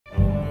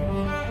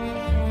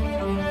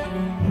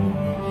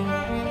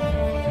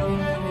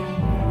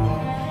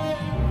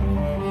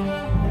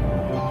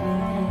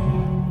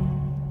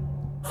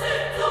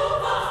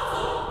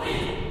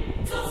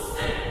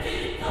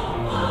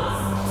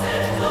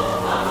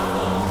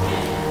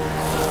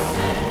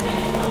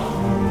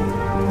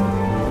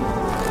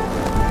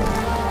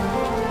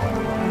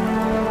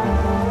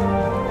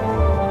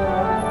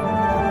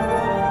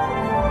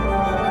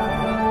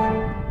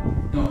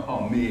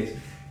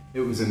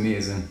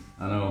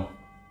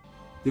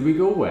Did we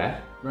go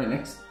where? Right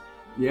next?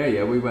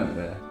 Yeah, we went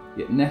there.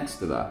 Yeah, next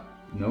to that.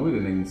 No, we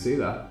didn't even see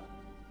that.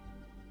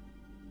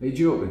 Are you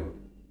joking?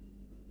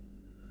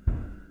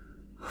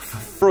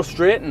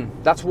 Frustrating.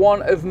 That's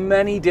one of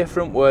many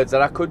different words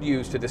that I could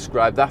use to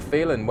describe that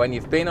feeling when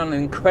you've been on an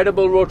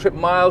incredible road trip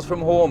miles from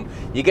home.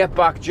 You get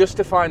back just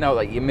to find out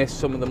that you missed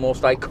some of the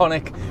most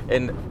iconic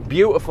and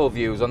beautiful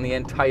views on the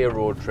entire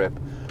road trip.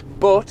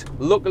 But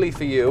luckily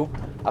for you,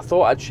 I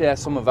thought I'd share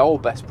some of our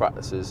best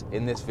practices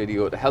in this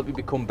video to help you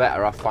become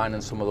better at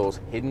finding some of those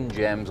hidden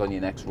gems on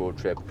your next road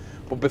trip.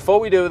 But before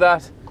we do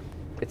that,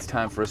 it's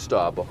time for a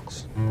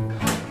Starbucks.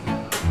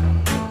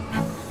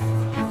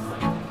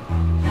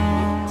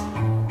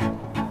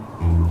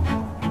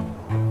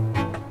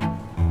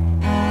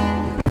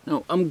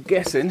 Now, I'm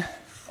guessing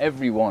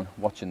everyone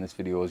watching this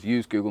video has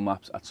used Google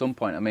Maps at some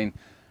point. I mean,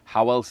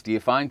 how else do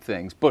you find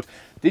things? But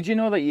did you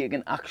know that you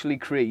can actually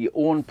create your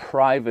own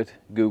private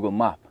Google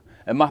map?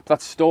 A map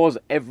that stores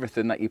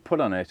everything that you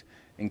put on it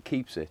and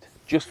keeps it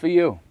just for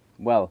you.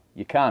 Well,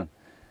 you can,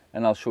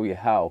 and I'll show you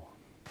how.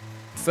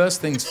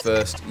 First things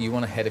first, you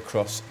want to head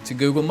across to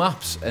Google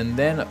Maps, and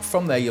then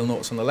from there you'll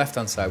notice on the left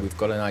hand side we've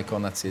got an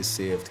icon that says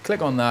saved.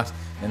 Click on that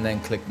and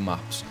then click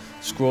Maps.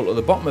 Scroll to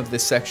the bottom of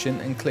this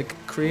section and click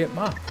Create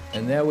Map,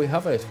 and there we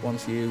have it.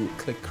 Once you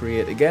click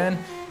Create again,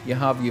 you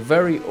have your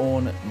very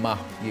own map.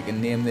 You can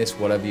name this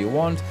whatever you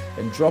want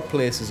and drop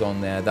places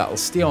on there that'll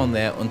stay on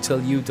there until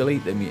you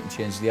delete them. You can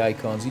change the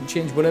icons, you can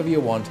change whatever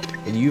you want,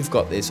 and you've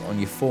got this on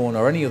your phone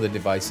or any other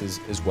devices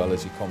as well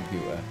as your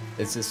computer.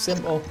 It's as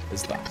simple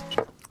as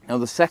that. Now,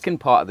 the second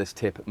part of this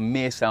tip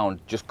may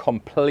sound just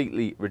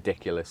completely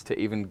ridiculous to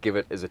even give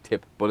it as a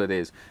tip, but it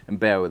is, and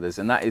bear with us,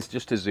 and that is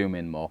just to zoom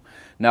in more.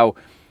 Now,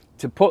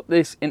 to put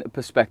this into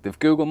perspective,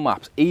 Google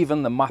Maps,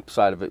 even the map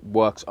side of it,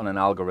 works on an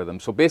algorithm.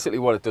 So basically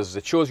what it does is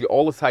it shows you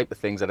all the type of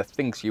things that it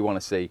thinks you want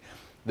to see.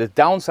 The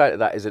downside of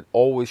that is it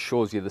always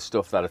shows you the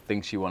stuff that it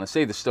thinks you want to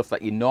see, the stuff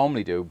that you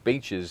normally do,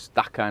 beaches,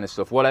 that kind of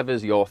stuff,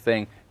 whatever's your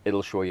thing,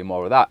 it'll show you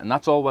more of that. And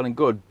that's all well and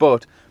good,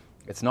 but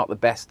it's not the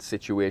best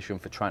situation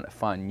for trying to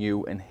find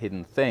new and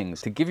hidden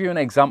things. To give you an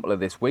example of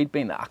this, we'd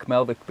been to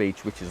Akmelvik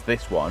Beach, which is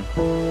this one.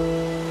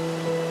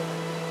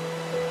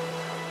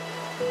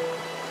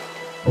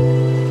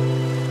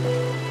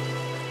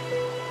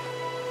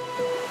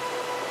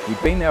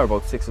 We've been there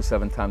about 6 or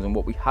 7 times, and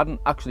what we hadn't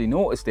actually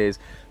noticed is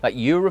that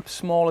Europe's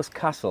smallest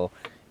castle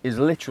is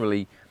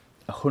literally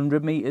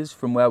 100 meters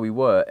from where we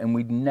were, and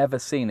we'd never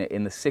seen it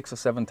in the 6 or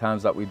 7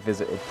 times that we'd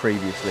visited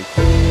previously.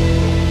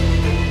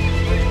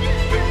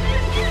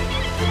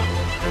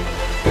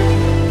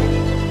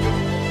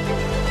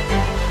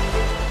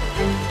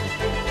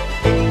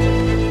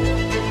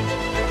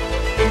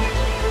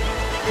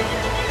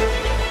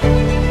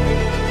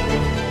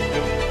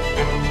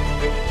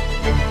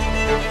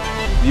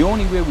 The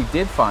only way we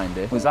did find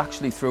it was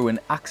actually through an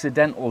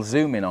accidental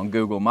zoom in on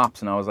Google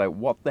Maps, and I was like,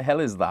 what the hell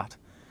is that?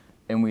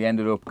 And we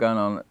ended up going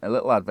on a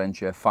little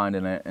adventure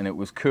finding it, and it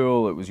was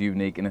cool, it was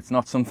unique, and it's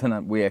not something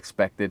that we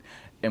expected,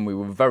 and we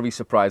were very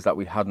surprised that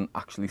we hadn't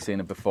actually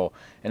seen it before.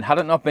 And had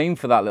it not been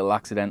for that little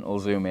accidental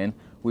zoom in,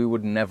 we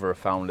would never have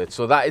found it.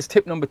 So that is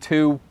tip number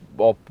 2,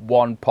 or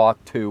 1 part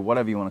 2,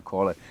 whatever you want to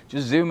call it.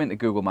 Just zoom into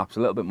Google Maps a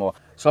little bit more.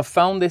 So I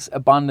found this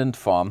abandoned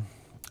farm.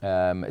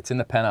 It's in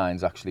the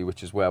Pennines actually,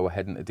 which is where we're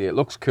heading today. It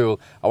looks cool.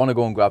 I want to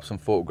go and grab some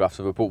photographs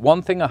of it. But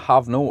one thing I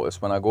have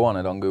noticed when I go on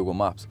it on Google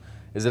Maps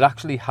is it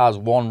actually has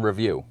 1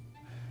 review.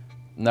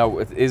 Now,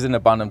 it is an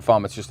abandoned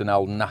farm. It's just an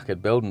old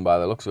knackered building by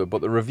the looks of it. But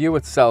the review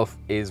itself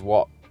is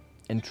what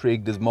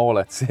intrigued us more,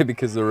 let's say,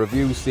 because the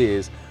review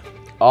says,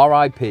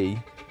 RIP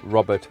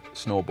Robert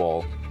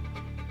Snowball.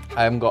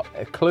 I haven't got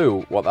a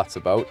clue what that's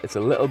about. It's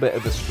a little bit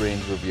of a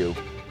strange review,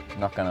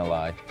 not gonna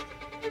lie.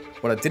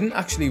 What I didn't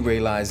actually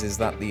realise is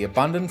that the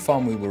abandoned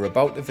farm we were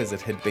about to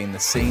visit had been the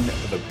scene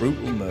of a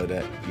brutal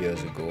murder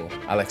years ago.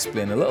 I'll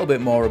explain a little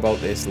bit more about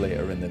this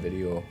later in the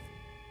video.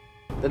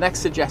 The next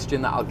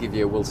suggestion that I'll give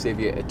you will save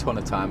you a ton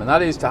of time, and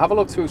that is to have a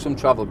look through some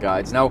travel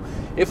guides. Now,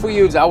 if we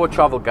use our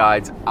travel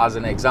guides as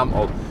an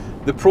example,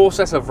 the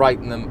process of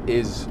writing them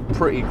is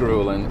pretty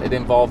grueling. It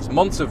involves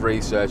months of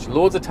research,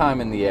 loads of time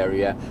in the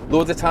area,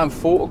 loads of time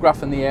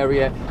photographing the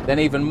area, then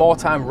even more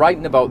time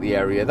writing about the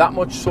area, that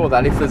much so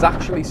that if there's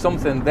actually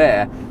something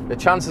there, the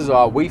chances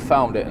are we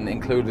found it and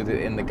included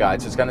it in the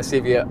guide. So it's going to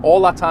save you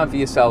all that time for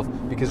yourself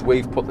because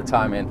we've put the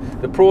time in.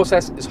 The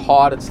process is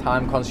hard, it's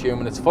time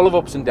consuming, it's full of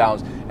ups and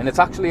downs, and it's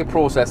actually a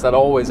process that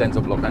always ends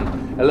up looking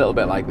a little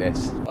bit like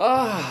this.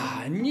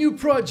 Ah, new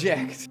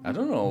project. I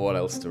don't know what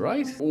else to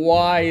write.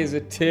 Why is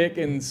it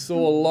taking so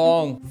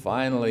long?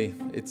 Finally,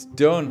 it's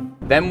done.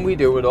 Then we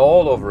do it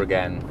all over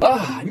again.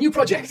 Ah, new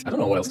project. I don't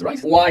know what else to write.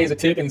 Why is it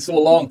taking so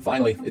long?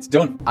 Finally, it's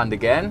done. And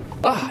again.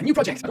 Ah, new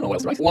project. I don't know what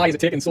else to write. Why is it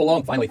taking so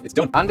long? Finally, it's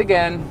done. And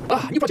again.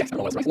 Ah, new project. I don't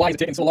know what else to write. Why is it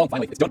taking so long?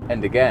 Finally, it's done.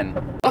 And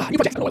again. Ah, new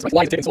project. I don't know what else to write.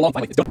 Why is it taking so long?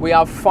 Finally, it's done. We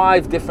have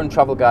 5 different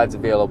travel guides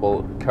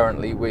available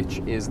currently, which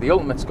is the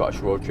Ultimate Scottish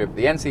Road Trip,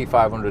 the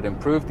NC500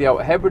 Improved, the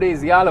Outer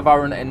Hebrides, the Isle of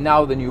Arran, and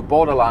now the new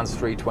Borderlands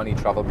 320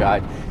 travel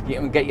guide. You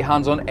can get your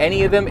hands on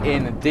any of them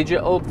in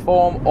digital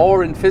form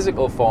or in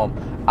physical form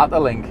at the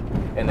link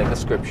in the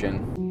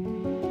description.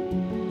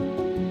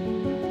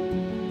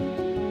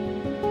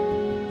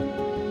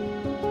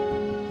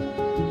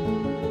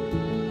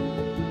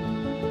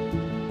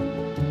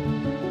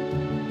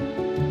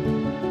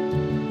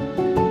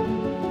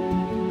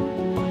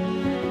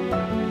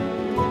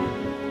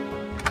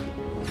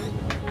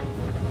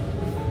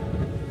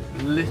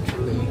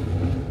 Literally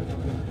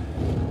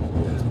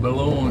has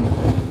blown.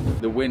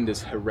 The wind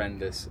is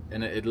horrendous,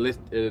 and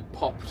it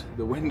popped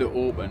the window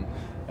open.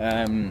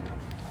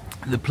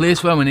 The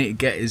place where we need to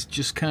get is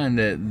just kind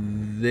of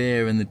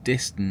there in the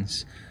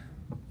distance,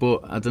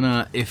 but I don't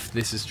know if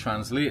this is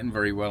translating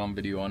very well on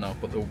video or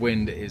not, but the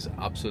wind is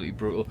absolutely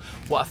brutal.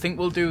 What I think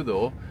we'll do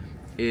though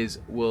is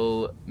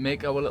we'll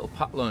make our little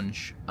packed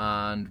lunch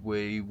and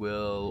we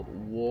will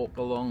walk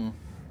along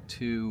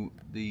to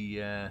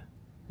the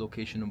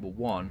location number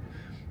 1,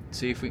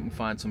 see if we can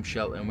find some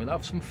shelter, and we'll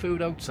have some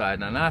food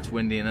outside. And that's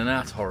windy and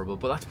that's horrible,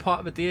 but that's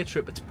part of a day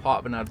trip, it's part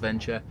of an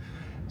adventure,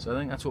 so I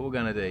think that's what we're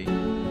gonna do.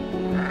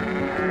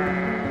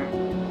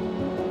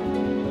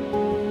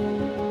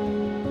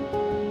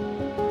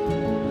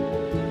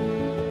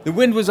 The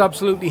wind was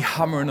absolutely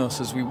hammering us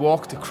as we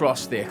walked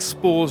across the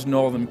exposed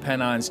northern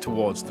Pennines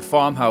towards the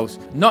farmhouse.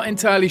 Not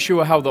entirely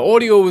sure how the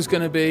audio was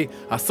going to be.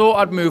 I thought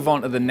I'd move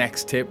on to the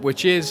next tip,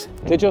 which is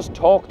to just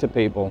talk to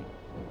people.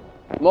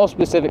 More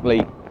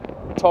specifically,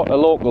 talk to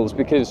locals,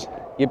 because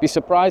you'd be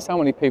surprised how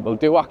many people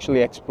do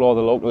actually explore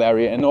the local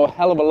area and know a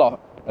hell of a lot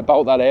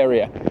about that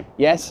area.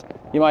 Yes,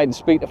 you might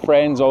speak to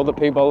friends or other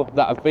people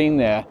that have been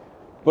there,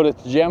 but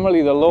it's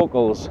generally the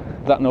locals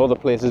that know the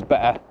places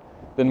better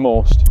than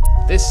most.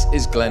 This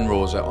is Glen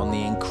Rosa on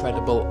the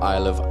incredible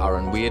Isle of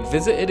Arran. We had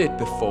visited it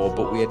before,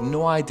 but we had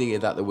no idea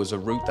that there was a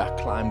route that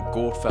climbed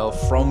Goatfell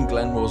from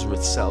Glen Rosa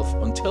itself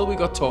until we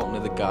got talking to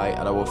the guy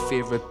at our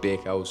favourite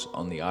bakehouse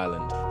on the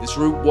island. This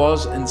route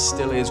was and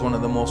still is one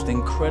of the most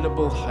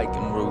incredible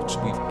hiking routes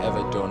we've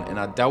ever done, and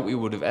I doubt we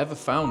would have ever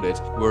found it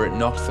were it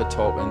not for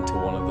talking to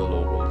one of the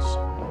locals.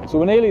 So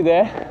we're nearly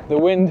there. The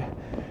wind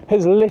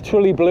has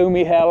literally blew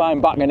me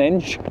hairline back an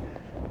inch.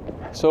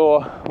 So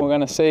we're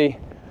going to see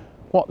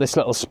what this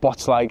little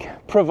spot's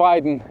like,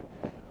 providing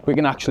we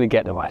can actually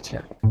get to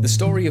it. The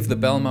story of the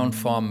Belmont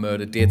Farm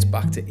murder dates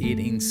back to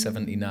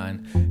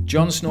 1879.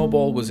 John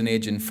Snowball was an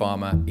aging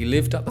farmer. He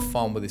lived at the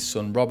farm with his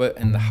son Robert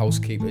and the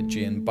housekeeper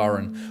Jane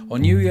Barron.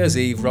 On New Year's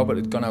Eve, Robert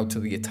had gone out to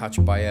the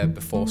attached byre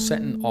before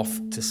setting off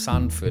to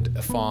Sandford,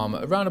 a farm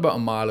around about a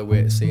mile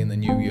away to see in the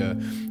new year.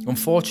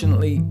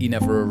 Unfortunately, he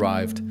never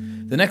arrived.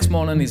 The next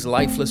morning, his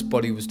lifeless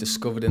body was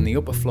discovered in the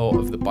upper floor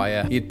of the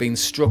byre. He had been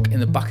struck in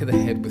the back of the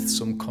head with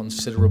some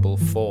considerable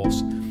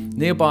force.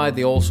 Nearby,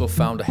 they also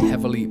found a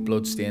heavily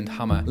blood-stained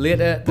hammer.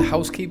 Later, the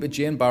housekeeper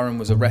Jane Barron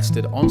was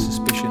arrested on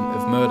suspicion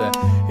of murder.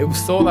 It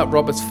was thought that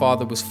Robert's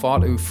father was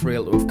far too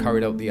frail to have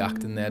carried out the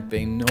act, and there had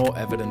been no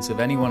evidence of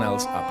anyone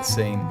else at the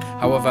scene.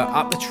 However,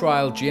 at the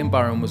trial, Jane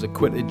Barron was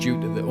acquitted due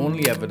to the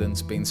only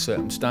evidence being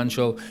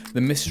circumstantial.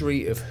 The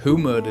mystery of who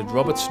murdered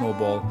Robert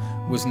Snowball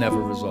was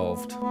never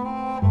resolved.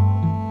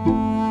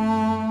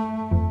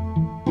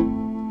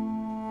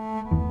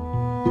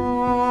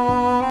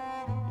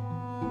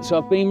 So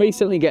I've been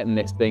recently getting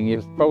this thing,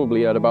 you've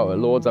probably heard about it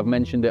loads, I've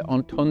mentioned it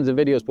on tons of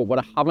videos, but what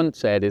I haven't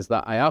said is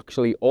that I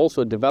actually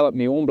also developed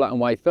my own black and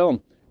white film.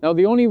 Now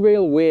the only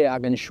real way I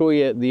can show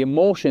you the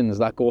emotions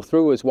that go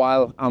through us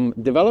while I'm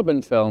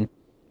developing film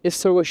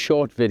is through a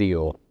short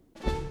video.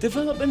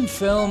 Developing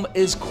film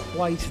is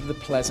quite the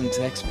pleasant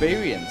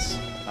experience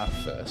at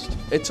first.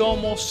 It's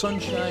almost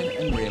sunshine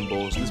and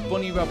rainbows, there's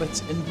bunny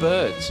rabbits and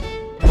birds.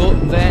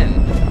 But then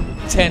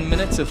 10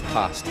 minutes have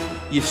passed,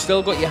 you've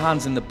still got your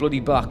hands in the bloody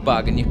black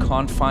bag and you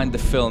can't find the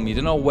film, you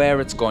don't know where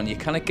it's gone, you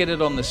cannot get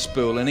it on the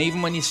spool, and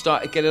even when you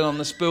start to get it on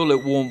the spool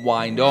it won't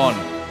wind on.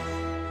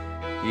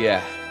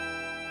 Yeah,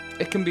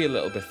 it can be a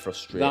little bit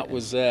frustrating. That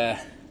was a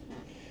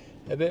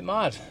bit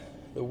mad.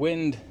 The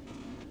wind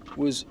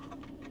was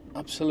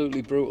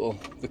absolutely brutal.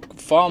 The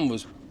farm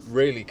was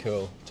really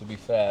cool, to be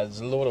fair. There's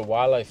a lot of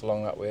wildlife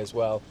along that way as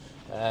well.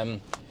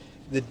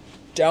 The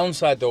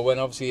downside though, when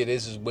obviously it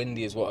is as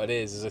windy as what it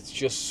is it's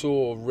just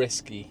so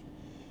risky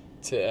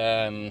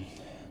to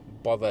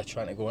bother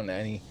trying to go into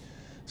any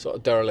sort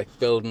of derelict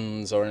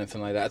buildings or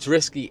anything like that. It's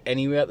risky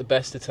anyway at the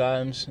best of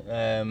times,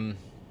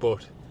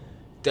 but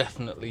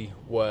definitely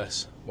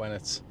worse when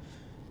it's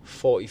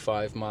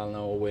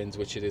 45-mile-an-hour winds,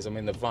 which it is. I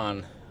mean, the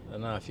van, I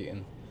don't know if you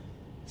can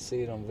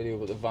see it on video,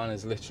 but the van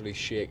is literally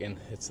shaking.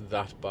 It's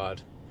that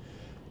bad.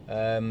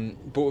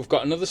 But we've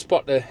got another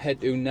spot to head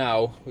to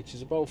now, which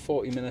is about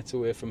 40 minutes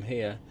away from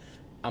here.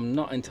 I'm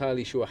not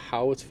entirely sure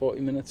how it's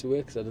 40 minutes away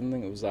because I didn't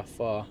think it was that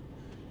far.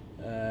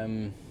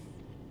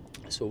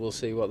 So we'll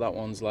see what that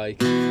one's like.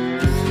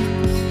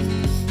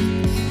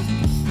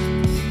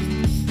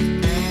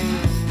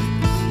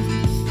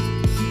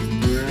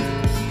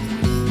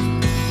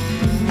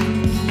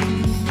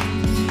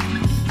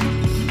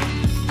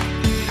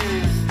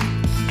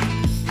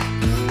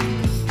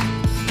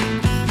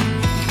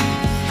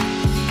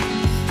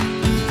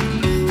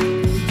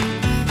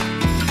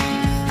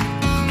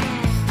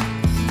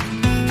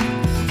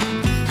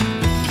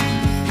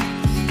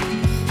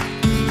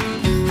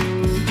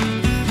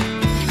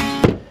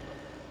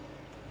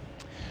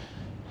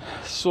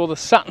 So the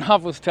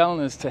sat-nav was telling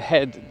us to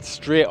head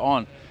straight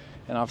on,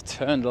 and I've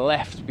turned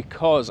left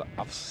because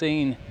I've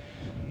seen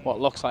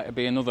what looks like to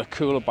be another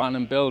cool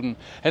abandoned building.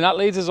 And that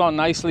leads us on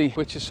nicely,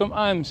 which is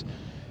sometimes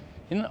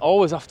you don't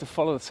always have to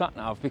follow the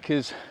sat-nav,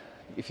 because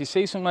if you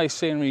see some nice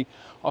scenery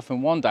off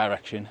in one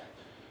direction,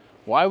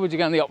 why would you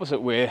go in the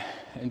opposite way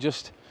and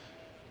just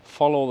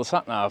follow the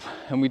sat-nav?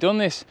 And we done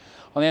this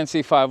on the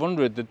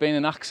NC500. There'd been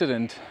an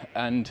accident,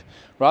 and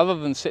rather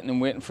than sitting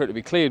and waiting for it to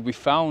be cleared, we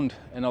found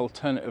an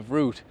alternative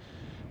route.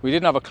 We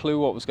didn't have a clue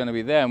what was going to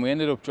be there, and we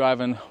ended up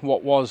driving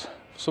what was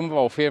some of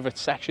our favourite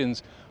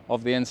sections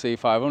of the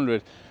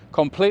NC500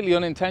 completely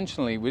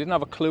unintentionally. We didn't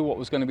have a clue what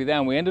was going to be there,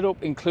 and we ended up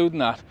including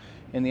that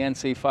in the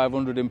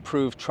NC500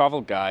 Improved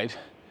travel guide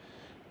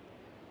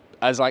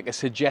as like a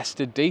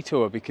suggested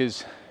detour,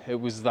 because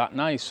it was that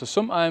nice. So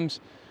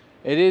sometimes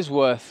it is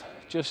worth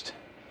just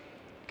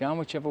going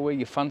whichever way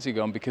you fancy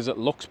going, because it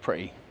looks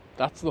pretty.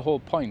 That's the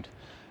whole point,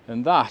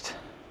 and that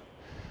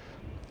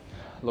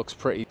looks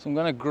pretty. So I'm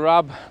going to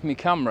grab my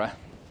camera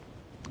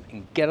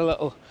and get a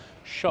little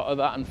shot of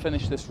that and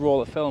finish this roll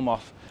of film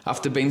off.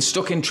 After being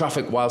stuck in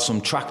traffic while some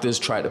tractors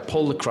tried to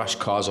pull the crashed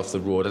cars off the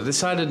road, I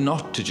decided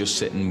not to just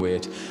sit and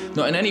wait.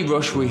 Not in any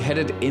rush, we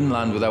headed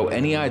inland without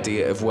any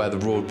idea of where the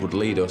road would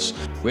lead us.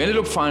 We ended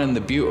up finding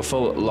the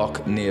beautiful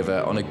Loch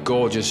Neva on a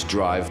gorgeous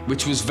drive,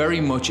 which was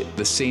very much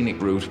the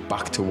scenic route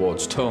back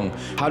towards Tongue.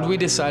 Had we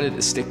decided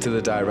to stick to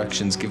the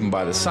directions given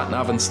by the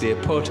sat-nav and stay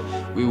put,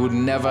 we would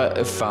never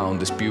have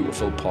found this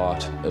beautiful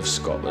part of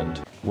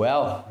Scotland.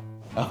 Well,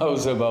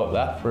 how's about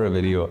that for a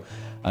video?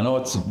 I know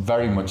it's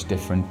very much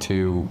different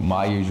to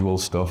my usual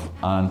stuff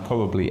and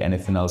probably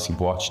anything else you've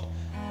watched.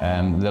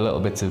 The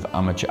little bits of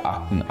amateur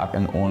acting I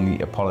can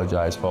only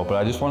apologise for, but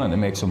I just wanted to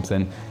make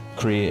something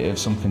creative,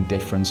 something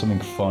different,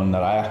 something fun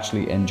that I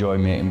actually enjoy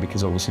making,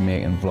 because obviously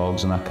making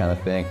vlogs and that kind of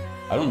thing,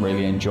 I don't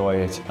really enjoy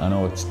it. I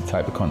know it's the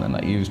type of content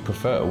that you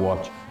prefer to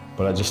watch,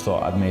 but I just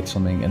thought I'd make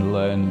something and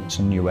learn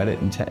some new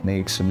editing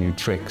techniques, some new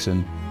tricks,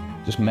 and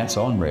just mess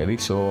on really.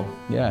 So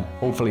yeah,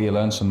 hopefully you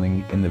learned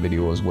something in the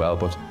video as well.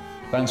 But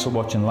thanks for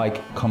watching.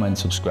 Like, comment,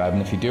 subscribe,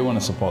 and if you do want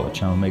to support the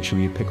channel, make sure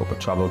you pick up a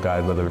travel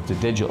guide, whether it's a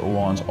digital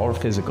ones or a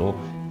physical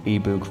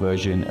ebook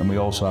version, and we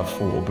also have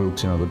photo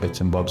books and other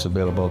bits and bobs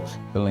available.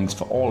 The links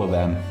for all of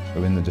them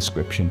are in the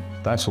description.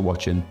 Thanks for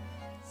watching.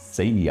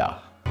 See ya.